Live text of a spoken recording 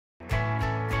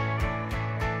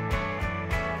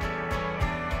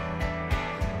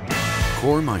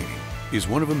Coeur Mining is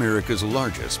one of America's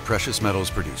largest precious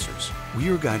metals producers. We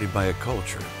are guided by a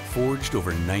culture forged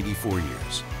over 94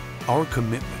 years. Our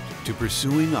commitment to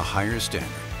pursuing a higher standard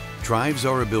drives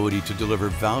our ability to deliver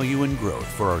value and growth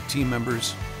for our team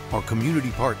members, our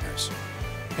community partners,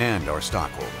 and our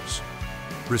stockholders.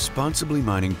 Responsibly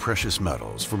mining precious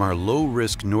metals from our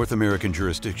low-risk North American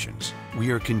jurisdictions,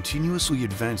 we are continuously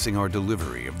advancing our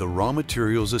delivery of the raw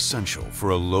materials essential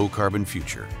for a low-carbon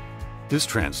future. This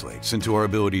translates into our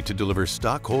ability to deliver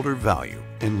stockholder value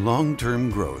and long-term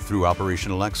growth through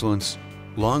operational excellence,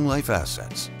 long-life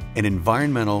assets, and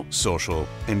environmental, social,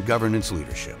 and governance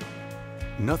leadership.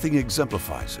 Nothing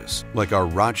exemplifies this like our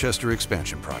Rochester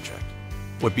expansion project.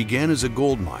 What began as a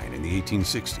gold mine in the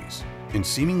 1860s and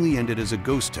seemingly ended as a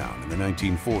ghost town in the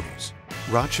 1940s,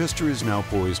 Rochester is now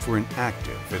poised for an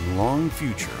active and long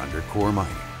future under Coeur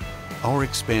Mining. Our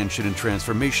expansion and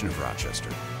transformation of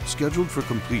Rochester, scheduled for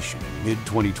completion in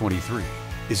mid-2023,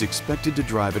 is expected to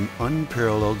drive an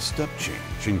unparalleled step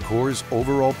change in Coeur's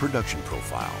overall production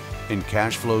profile and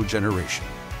cash flow generation.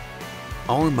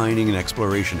 Our mining and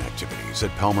exploration activities at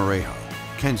Palmarejo,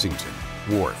 Kensington,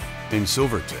 Wharf, and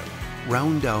Silvertip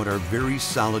round out our very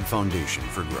solid foundation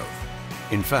for growth.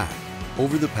 In fact,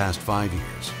 over the past 5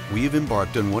 years, we have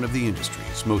embarked on one of the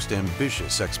industry's most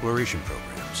ambitious exploration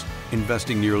programs,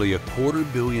 investing nearly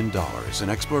 $250 million in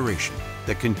exploration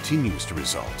that continues to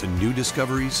result in new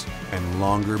discoveries and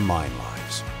longer mine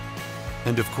lives.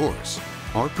 And of course,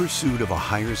 our pursuit of a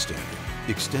higher standard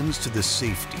extends to the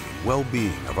safety and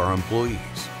well-being of our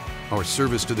employees, our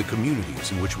service to the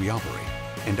communities in which we operate,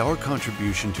 and our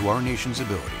contribution to our nation's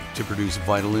ability to produce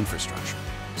vital infrastructure,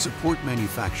 support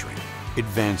manufacturing,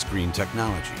 advance green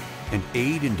technology, and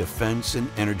aid in defense and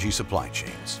energy supply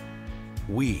chains.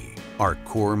 We are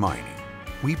Coeur Mining.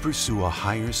 We pursue a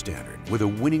higher standard with a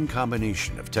winning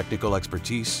combination of technical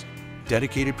expertise,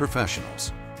 dedicated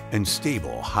professionals, and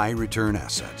stable, high-return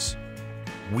assets.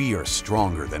 We are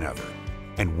stronger than ever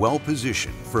and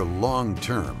well-positioned for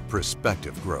long-term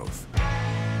prospective growth.